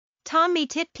Tommee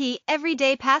Tippee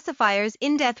Everyday Pacifiers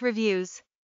In-Depth Reviews.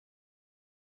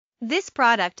 This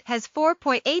product has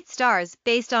 4.8 stars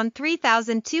based on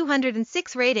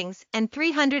 3,206 ratings and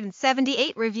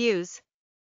 378 reviews.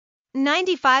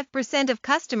 95% of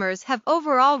customers have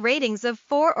overall ratings of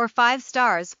 4 or 5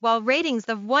 stars, while ratings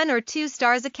of 1 or 2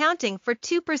 stars accounting for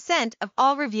 2% of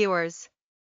all reviewers.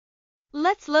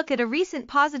 Let's look at a recent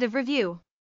positive review.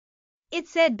 It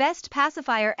said, "Best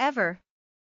pacifier ever.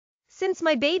 Since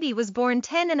my baby was born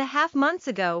 10.5 months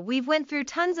ago, we've went through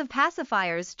tons of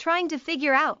pacifiers trying to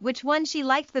figure out which one she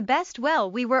liked the best. Well,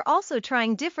 we were also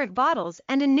trying different bottles,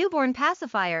 and a newborn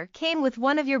pacifier came with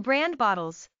one of your brand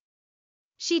bottles.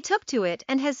 She took to it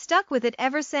and has stuck with it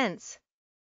ever since.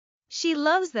 She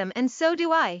loves them and so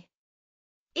do I.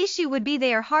 Issue would be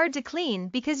they are hard to clean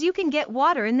because you can get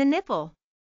water in the nipple."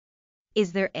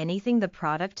 Is there anything the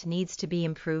product needs to be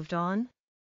improved on?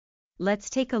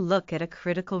 Let's take a look at a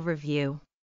critical review.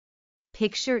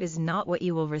 Picture is not what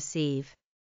you will receive.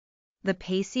 The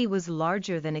Pacifier was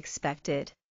larger than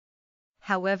expected.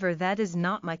 However, that is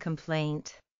not my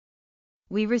complaint.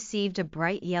 We received a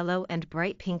bright yellow and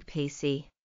bright pink Pacifier.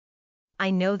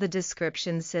 I know the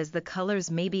description says the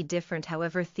colors may be different,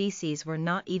 however theses were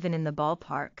not even in the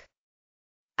ballpark.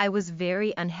 I was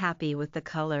very unhappy with the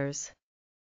colors.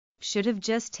 Should have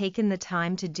just taken the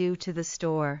time to do to the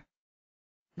store.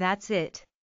 That's it.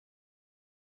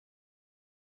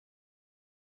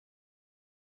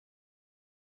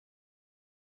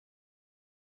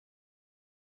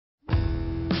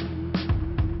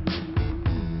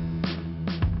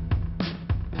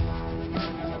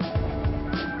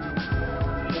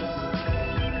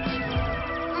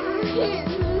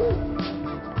 Yeah.